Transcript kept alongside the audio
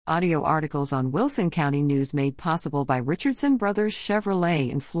Audio articles on Wilson County News made possible by Richardson Brothers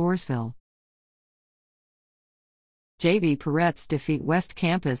Chevrolet in Floresville. JV Pirettes defeat West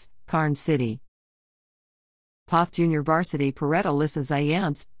Campus, Karnes City. Poth Junior Varsity Pirette Alyssa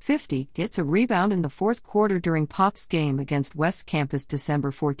Zayantz, 50, gets a rebound in the fourth quarter during Poth's game against West Campus December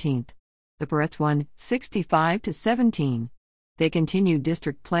 14. The Pirettes won 65-17. They continued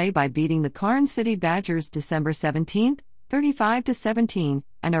district play by beating the Karnes City Badgers December 17, 35-17,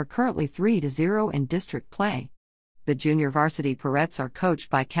 and are currently 3-0 in district play. The junior varsity Pirettes are coached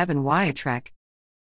by Kevin Wyatrek,